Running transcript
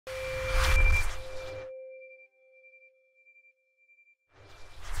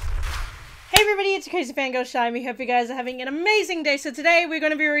everybody, it's your crazy fangirl Shy. We hope you guys are having an amazing day. So today we're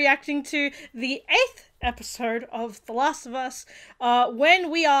going to be reacting to the 8th episode of The Last of Us, When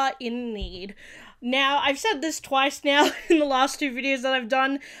We Are in Need. Now, I've said this twice now in the last two videos that I've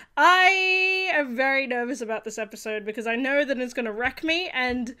done. I am very nervous about this episode because I know that it's going to wreck me,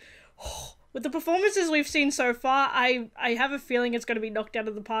 and with the performances we've seen so far, I have a feeling it's going to be knocked out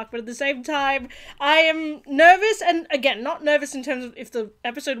of the park, but at the same time, I am nervous, and again, not nervous in terms of if the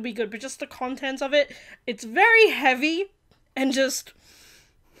episode will be good, but just the contents of it. It's very heavy, and just,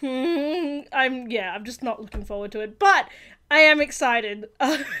 I'm just not looking forward to it, but I am excited,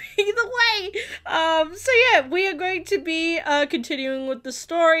 either way. So yeah, we are going to be, continuing with the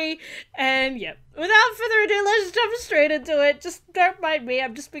story, and yeah, without further ado, let's jump straight into it. Just don't mind me,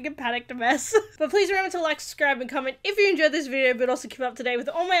 I'm just being a panicked mess. But please remember to like, subscribe, and comment if you enjoyed this video, but also keep up to date with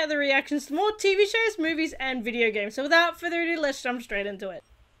all my other reactions to more TV shows, movies, and video games. So without further ado, let's jump straight into it.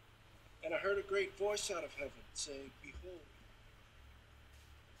 And I heard a great voice out of heaven saying, "Behold,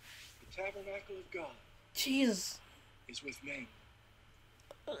 the tabernacle of God Jesus. is with men."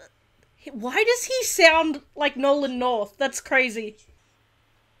 Why does he sound like Nolan North? That's crazy.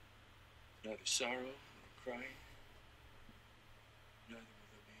 Neither sorrow nor crying, neither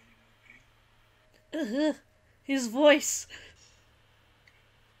will there be any more pain. His voice.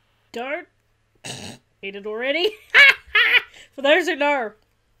 Don't. Hate it already. For those who know.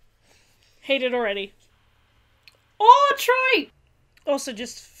 Hate it already. Oh, Troy! Also,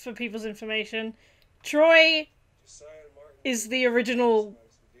 just for people's information, Troy is the original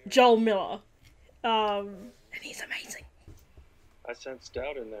Joel Miller. And he's amazing. I sensed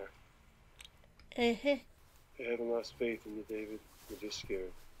doubt in there. Uh-huh. They haven't lost faith in you, David. You're just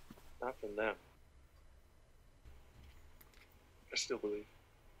scared. Not from them. I still believe.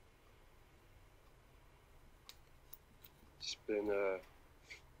 It's been,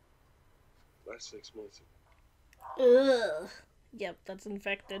 last 6 months. Ugh. Yep, that's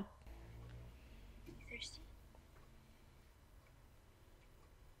infected. Thirsty?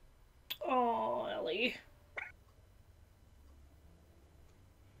 Oh, Ellie.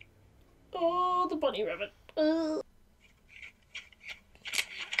 Oh, the bunny rabbit. Ugh.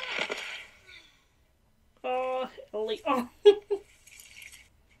 Oh, Ellie. Oh.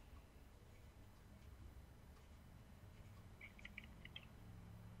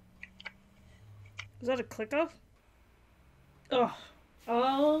 Is that a clicker? Oh.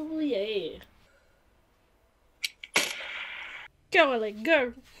 Oh, yeah. Go, Ellie,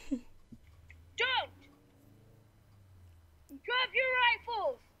 go. Don't! Drop your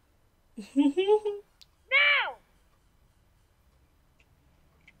rifles! Now!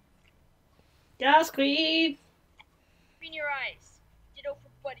 Gas queen. Open your eyes. Ditto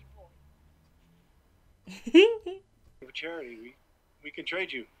for Buddy Boy. For charity, we can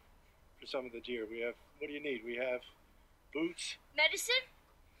trade you for some of the gear. We have, what do you need? We have boots. Medicine?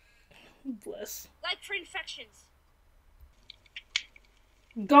 Bless. Like for infections.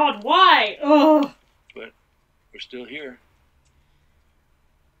 God, why? Oh. But we're still here.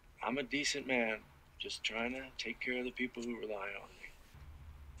 I'm a decent man, just trying to take care of the people who rely on me.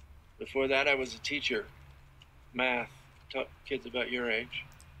 Before that, I was a teacher. Math. Taught kids about your age.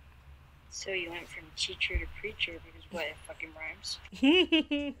 So you went from teacher to preacher because what, it fucking rhymes?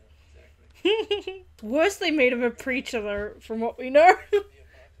 Worse, they made him a preacher, though, from what we know.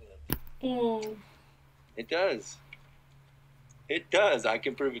 Oh. It does. It does. I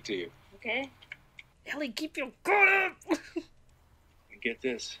can prove it to you. Okay. Ellie, keep your guard up! And get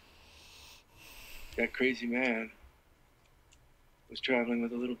this. That crazy man was traveling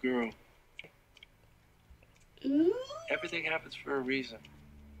with a little girl. Ooh. Everything happens for a reason.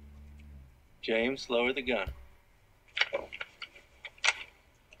 James, lower the gun.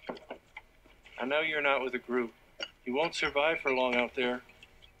 I know you're not with a group. You won't survive for long out there.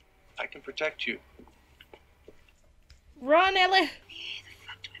 I can protect you. Run, Ellie! Where the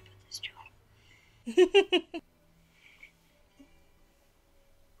fuck do I put this job?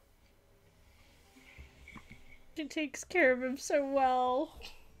 She takes care of him so well.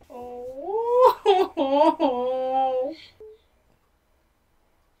 Oh,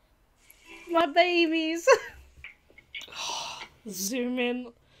 my babies. Zoom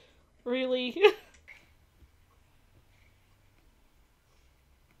in. Really?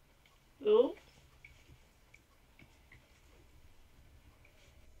 Oh.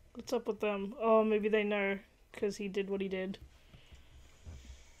 What's up with them? Oh, maybe they know because he did what he did.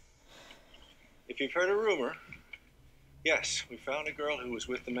 If you've heard a rumor, yes, we found a girl who was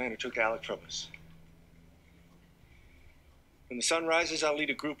with the man who took Alec from us. When the sun rises, I'll lead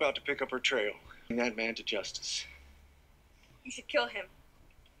a group out to pick up her trail, bring that man to justice. You should kill him.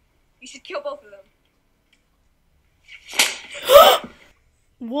 You should kill both of them.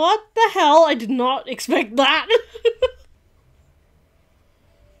 What the hell? I did not expect that.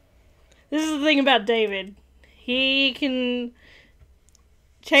 This is the thing about David. He can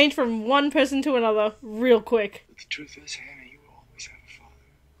change from one person to another real quick. But the truth is, Hannah, you will always have a father.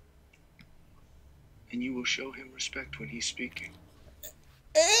 And you will show him respect when he's speaking.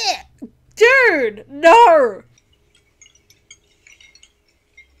 Dude, no!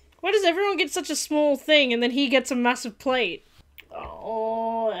 Why does everyone get such a small thing and then he gets a massive plate?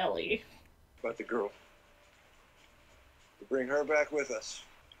 Oh, Ellie. About the girl. We bring her back with us.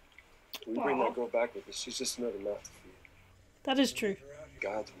 We bring that girl back with us. She's just another mouth to feed. That is true.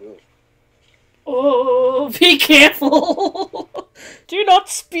 God's will. Oh, be careful! Do not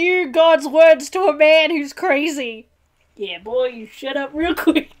spew God's words to a man who's crazy. Yeah, boy, you shut up real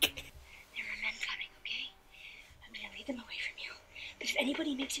quick. There are men coming, okay? I'm gonna lead them away from you. But if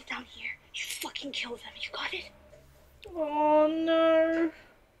anybody makes it down here, you fucking kill them. You got it? Oh, no.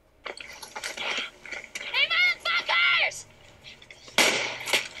 Hey, motherfuckers!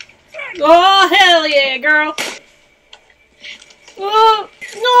 Oh, hell yeah, girl. Oh,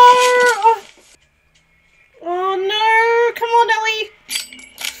 no! Oh, no! Come on, Ellie!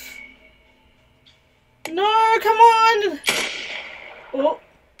 No, come on! Oh.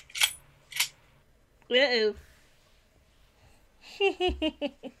 Uh-oh.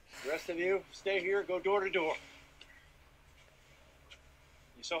 The rest of you, stay here, go door to door.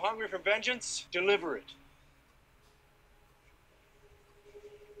 You so hungry for vengeance? Deliver it.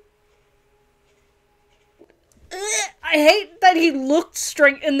 I hate that he looked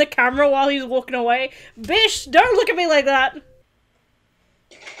straight in the camera while he's walking away. Bish, don't look at me like that!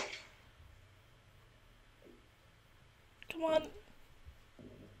 Come on.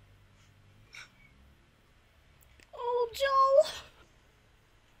 Oh, Joel.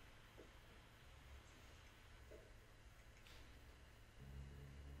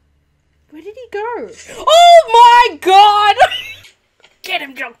 Where did he go? Oh my god! Get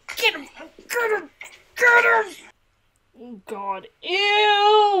him, Joel! Get him! Get him! Get him! Oh god.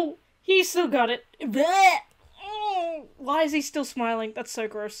 Ew! He still got it. Blech. Mm. Why is he still smiling? That's so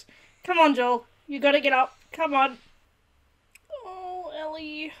gross. Come on, Joel. You gotta get up. Come on. Oh,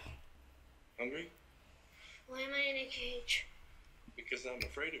 Ellie. Hungry? Why am I in a cage? Because I'm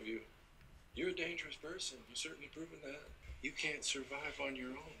afraid of you. You're a dangerous person. You've certainly proven that. You can't survive on your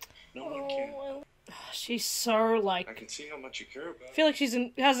own. No one can. Well. She's so I like. can see how much you care about I feel like she's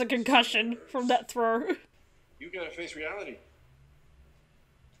has a concussion from that throw. You gotta face reality.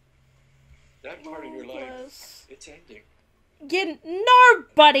 That part of your life, it's ending. Yeah, no,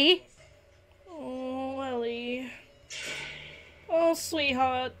 buddy. Oh, Ellie. Oh,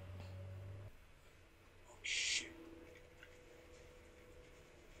 sweetheart. Oh, shit.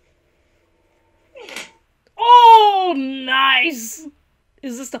 Oh, nice.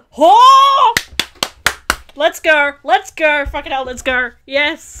 Is this the... Oh! Let's go. Let's go. Fucking hell, let's go.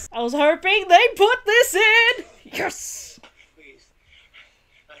 Yes. I was hoping they put this in. Yes. Please.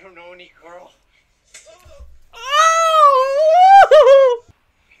 I don't know any girl. Oh!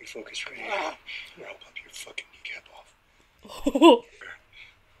 You focus right here. Or I'll pop your fucking kneecap off.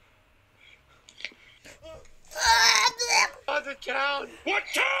 Other town! What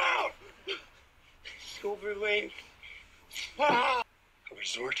town? Silver Lake. Ah! A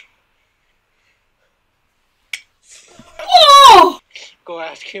resort. Oh! Go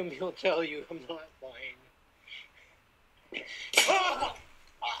ask him, he'll tell you. I'm not lying. Ah!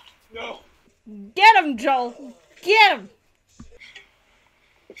 Ah! No! Get him, Joel. Get him.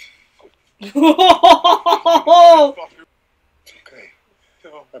 Oh! It's okay.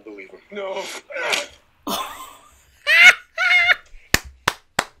 No. I believe him. No.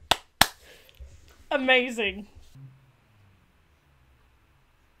 Amazing.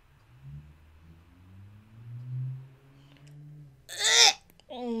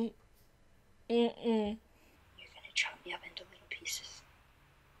 You're gonna chop me up into little pieces.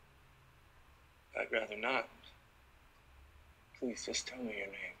 I'd rather not. Please, just tell me your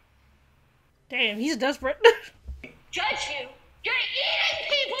name. Damn, he's desperate. Judge you? You're eating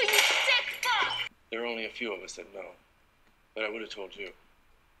people, you sick fuck! There are only a few of us that know. But I would have told you.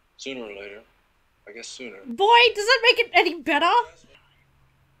 Sooner or later. I guess sooner. Boy, does that make it any better? No.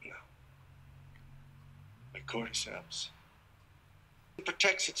 Like cordyceps. It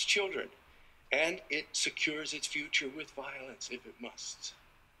protects its children. And it secures its future with violence if it must.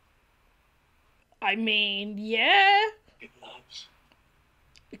 I mean, yeah. It loves.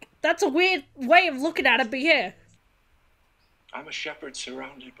 That's a weird way of looking at it, but yeah. I'm a shepherd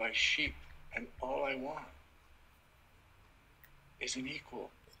surrounded by sheep, and all I want is an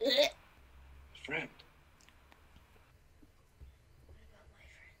equal. Friend.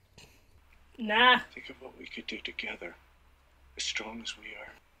 Nah. Think of what we could do together. As strong as we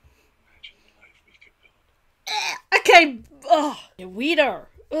are. Imagine the life we could build. Okay. Oh, you weeder.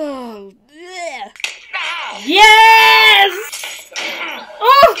 Oh, yeah. Yes!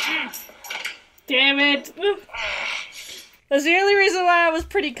 Oh! Damn it. That's the only reason why I was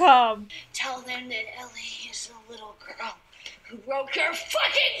pretty calm. Tell them that Ellie is the little girl who broke your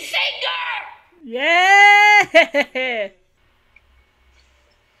fucking finger! Yeah!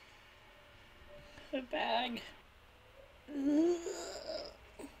 A bag.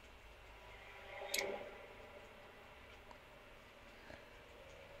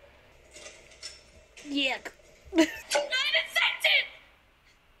 Yuck. I'm infected!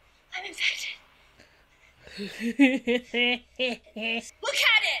 I'm infected. Look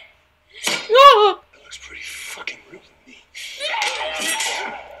at it! Oh! That looks pretty fucking real to me.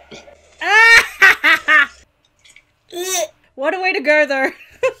 What a way to go, though.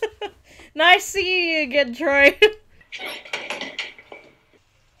 Nice seeing you again, Troy.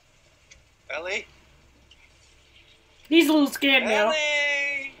 Ellie? He's a little scared now.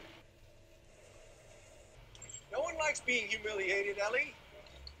 Ellie! No one likes being humiliated, Ellie.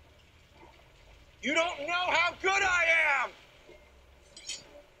 You don't know how good I am!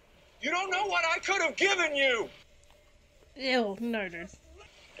 You don't know what I could have given you! Ew, no, dude.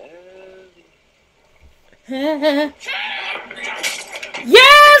 Yes!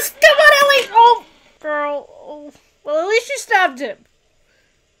 Come on, Ellie! Oh, girl. Oh. Well, at least you stabbed him.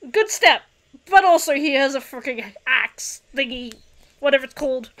 Good step. But also, he has a freaking axe thingy. Whatever it's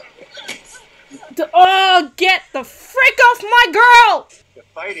called. Oh, get the frick off my girl! The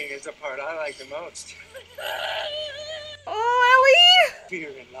fighting is the part I like the most. Oh, Ellie! Fear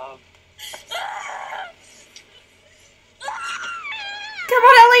and love. Come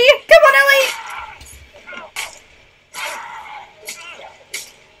on, Ellie! Come on, Ellie!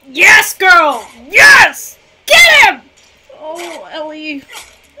 Yes, girl! Yes! Get him! Oh, Ellie.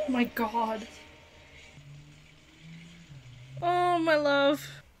 Oh, my God. Oh, my love.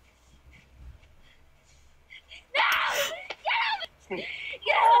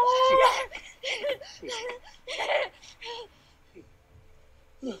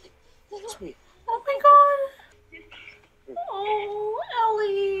 Look, it's me. Oh, my God. Oh,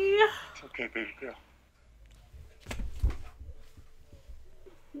 Ellie. It's okay, baby girl.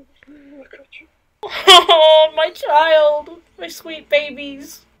 Look at you. Oh, my child. My sweet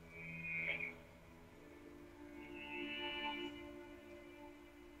babies.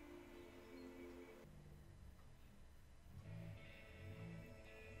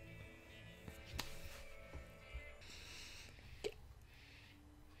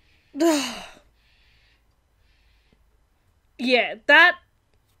 Yeah, that...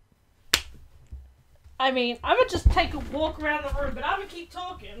 I mean, I'm gonna just take a walk around the room, but I'm gonna keep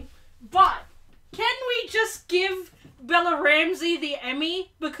talking. But, can we just give Bella Ramsey the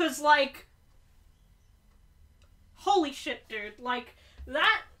Emmy? Because, like... Holy shit, dude. Like,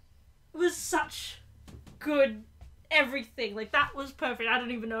 that was such good everything. Like, that was perfect. I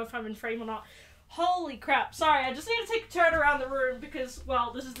don't even know if I'm in frame or not. Holy crap. Sorry, I just need to take a turn around the room because,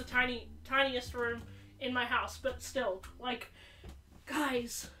 well, this is the tiniest room in my house, but still, like,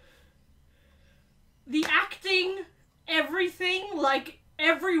 guys, the acting, everything, like,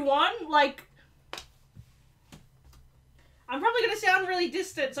 everyone, like, I'm probably gonna sound really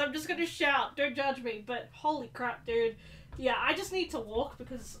distant, so I'm just gonna shout, don't judge me, but holy crap, dude. Yeah, I just need to walk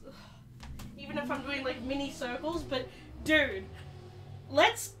because, even if I'm doing, like, mini circles, but, dude,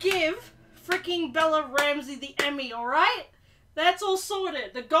 let's give freaking Bella Ramsey the Emmy, alright? That's all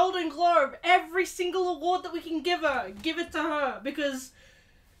sorted. The Golden Globe, every single award that we can give her, give it to her, because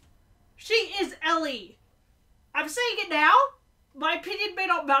she is Ellie. I'm saying it now. My opinion may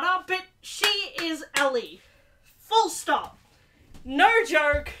not matter, but she is Ellie. Full stop. No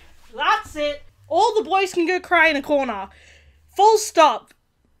joke. That's it. All the boys can go cry in a corner. Full stop.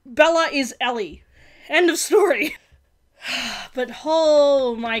 Bella is Ellie. End of story. But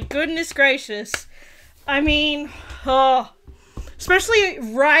oh my goodness gracious. I mean, especially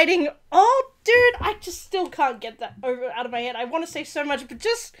writing. Oh, dude, I just still can't get that out of my head. I want to say so much, but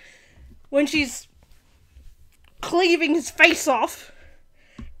just when she's cleaving his face off,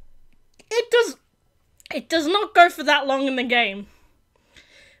 it does not go for that long in the game.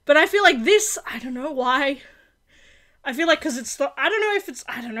 But I feel like this, I don't know why. I feel like because it's the, I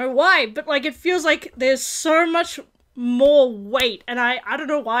don't know why, but like it feels like there's so much more weight, and I don't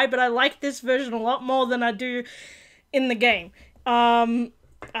know why, but I like this version a lot more than I do in the game.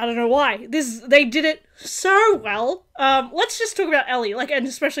 I don't know why. They did it so well. Let's just talk about Ellie, like, and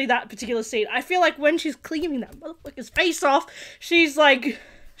especially that particular scene. I feel like when she's cleaning that motherfucker's face off, she's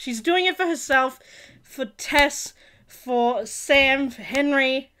doing it for herself, for Tess, for Sam, for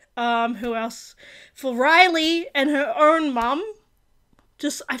Henry, who else? For Riley and her own mum.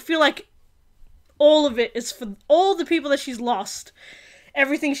 Just, I feel like all of it is for all the people that she's lost.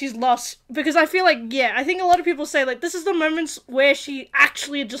 Everything she's lost. Because I feel like, yeah, I think a lot of people say, like, this is the moments where she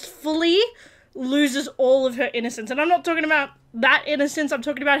actually just fully loses all of her innocence. And I'm not talking about that innocence, I'm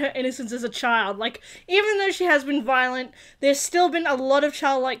talking about her innocence as a child. Like, even though she has been violent, there's still been a lot of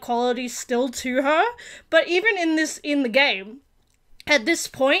childlike qualities still to her. But even in the game, at this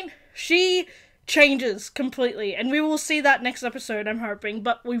point, she changes completely. And we will see that next episode, I'm hoping.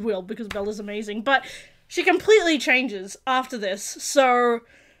 But we will, because Bella's amazing. But she completely changes after this. So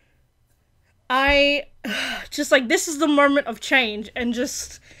I just, like, this is the moment of change. And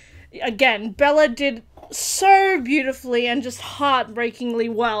just, again, Bella did so beautifully and just heartbreakingly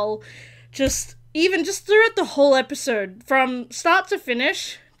well. Just throughout the whole episode, from start to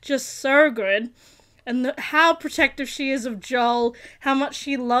finish, just so good. And how protective she is of Joel, how much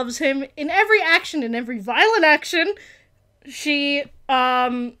she loves him. In every action, in every violent action, she,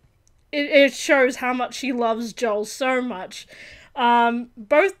 it shows how much she loves Joel so much.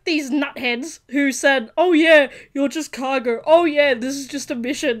 Both these nutheads who said, oh yeah, you're just cargo, oh yeah, this is just a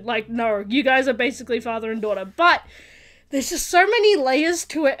mission, like, no, you guys are basically father and daughter. But there's just so many layers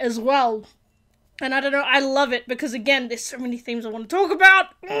to it as well. And I don't know, I love it because, again, there's so many themes I want to talk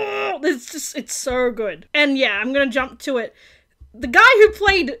about. It's so good. And yeah, I'm gonna jump to it. The guy who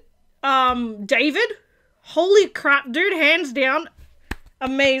played, David, holy crap, dude, hands down,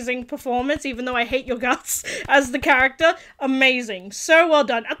 amazing performance, even though I hate your guts as the character. Amazing. So well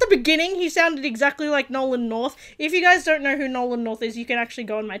done. At the beginning, he sounded exactly like Nolan North. If you guys don't know who Nolan North is, you can actually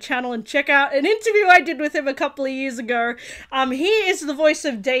go on my channel and check out an interview I did with him a couple of years ago. He is the voice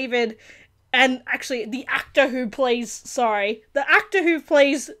of David. And actually, the actor who plays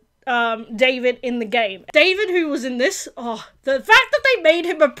David in the game. David, who was in this, the fact that they made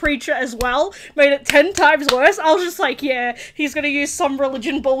him a preacher as well made it 10 times worse. I was just like, yeah, he's gonna use some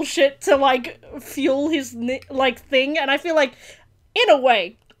religion bullshit to, like, fuel his, like, thing. And I feel like, in a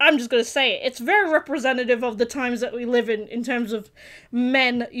way, I'm just gonna say it, it's very representative of the times that we live in terms of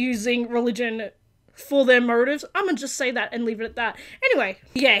men using religion for their motives. I'm gonna just say that and leave it at that. Anyway,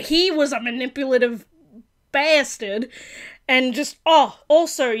 yeah, he was a manipulative bastard. And just,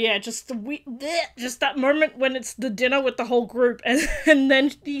 also, yeah, just that moment when it's the dinner with the whole group, and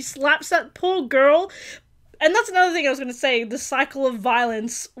then he slaps that poor girl. And that's another thing I was gonna say, the cycle of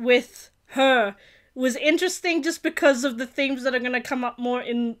violence with her was interesting just because of the themes that are gonna come up more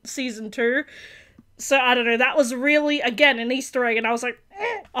in season 2. So, I don't know, that was really, again, an Easter egg, and I was like,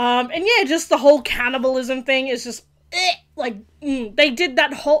 and yeah, just the whole cannibalism thing is just, they did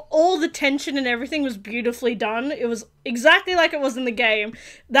that all the tension and everything was beautifully done. It was exactly like it was in the game.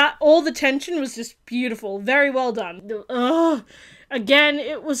 All the tension was just beautiful, very well done. Again,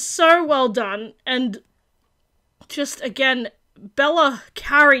 it was so well done, and just, again, Bella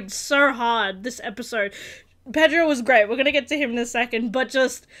carried so hard this episode. Pedro was great, we're gonna get to him in a second, but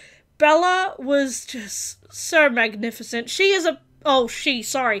just, Bella was just so magnificent. They,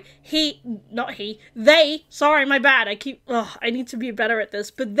 sorry, my bad, I need to be better at this,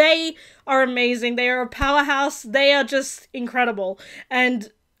 but they are amazing, they are a powerhouse, they are just incredible,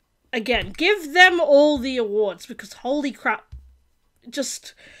 and, again, give them all the awards, because holy crap,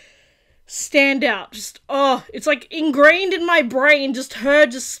 just stand out, just, it's like ingrained in my brain, just her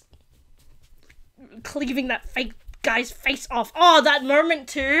just cleaving that fake guy's face off. That moment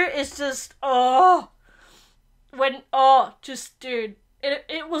too is just, dude,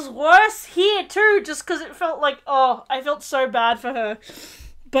 it was worse here too, just because it felt like, I felt so bad for her,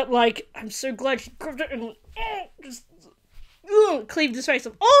 but, like, I'm so glad she grabbed it and just cleaved his face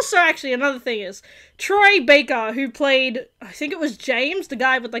off. Also, actually, another thing is, Troy Baker, who played, I think it was James, the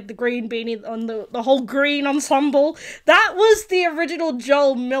guy with, like, the green beanie on the whole green ensemble, that was the original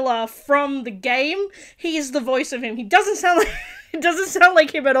Joel Miller from the game. He is the voice of him. He doesn't sound like... It doesn't sound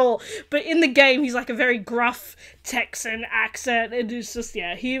like him at all, but in the game, he's like a very gruff Texan accent, and it's just,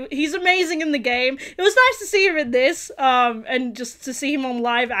 yeah, he's amazing in the game. It was nice to see him in this, and just to see him on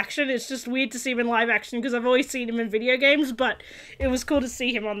live action. It's just weird to see him in live action, because I've always seen him in video games, but it was cool to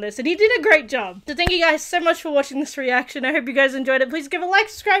see him on this, and he did a great job. So thank you guys so much for watching this reaction. I hope you guys enjoyed it. Please give a like,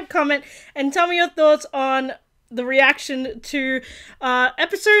 subscribe, comment, and tell me your thoughts on the reaction to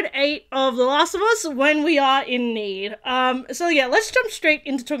episode 8 of The Last of Us, When We Are in Need. So yeah, let's jump straight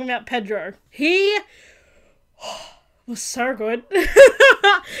into talking about Pedro. was so good.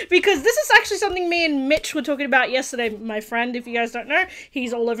 Because this is actually something me and Mitch were talking about yesterday, my friend. If you guys don't know,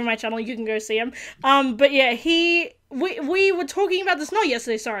 he's all over my channel. You can go see him. But yeah, we were talking about this, not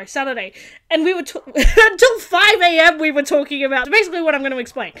yesterday, sorry, Saturday. And we were, until 5 a.m. we were talking about basically what I'm going to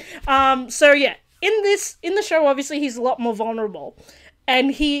explain. So yeah, in the show, obviously, he's a lot more vulnerable.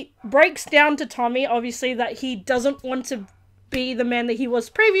 And he breaks down to Tommy, obviously, that he doesn't want to be the man that he was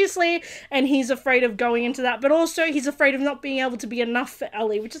previously, and he's afraid of going into that, but also he's afraid of not being able to be enough for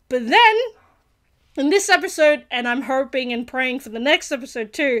Ellie, but then, in this episode, and I'm hoping and praying for the next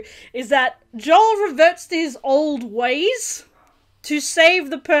episode too, is that Joel reverts to his old ways to save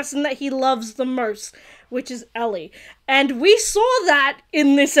the person that he loves the most, which is Ellie. And we saw that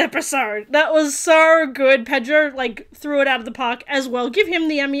in this episode. That was so good. Pedro, like, threw it out of the park as well. Give him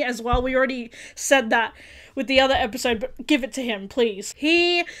the Emmy as well. We already said that with the other episode, but give it to him, please.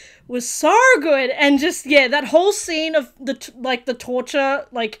 He was so good, and just, yeah, that whole scene of the torture,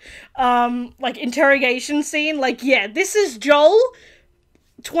 interrogation scene, like, yeah, this is Joel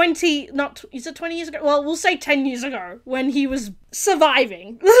 20 years ago? Well, we'll say 10 years ago, when he was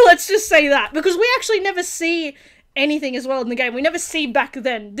surviving. Let's just say that, because we actually never see anything as well in the game. We never see back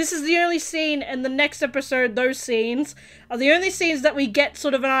then. This is the only scene, and the next episode, those scenes are the only scenes that we get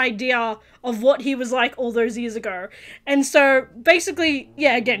sort of an idea of what he was like all those years ago. And so, basically,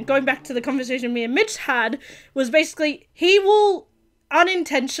 yeah, again, going back to the conversation me and Mitch had, was basically, he will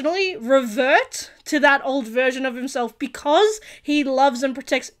unintentionally revert to that old version of himself because he loves and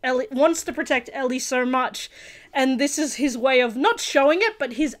protects Ellie, wants to protect Ellie so much. And this is his way of not showing it,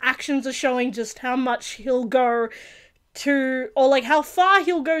 but his actions are showing just how much he'll go to, or like how far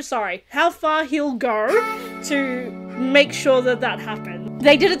he'll go to make sure that that happens.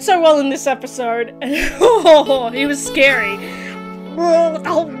 They did it so well in this episode, and oh, he was scary. Oh, the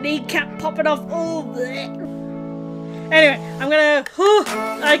whole kneecap popping off. Oh, bleh. Anyway, I'm gonna,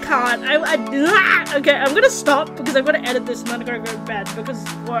 I can't, okay, I'm gonna stop because I've got to edit this and then I'm gonna go to bed because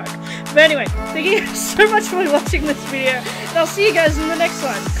of work. But anyway, thank you so much for watching this video, and I'll see you guys in the next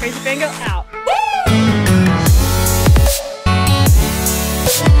one. Crazy Fangirl out.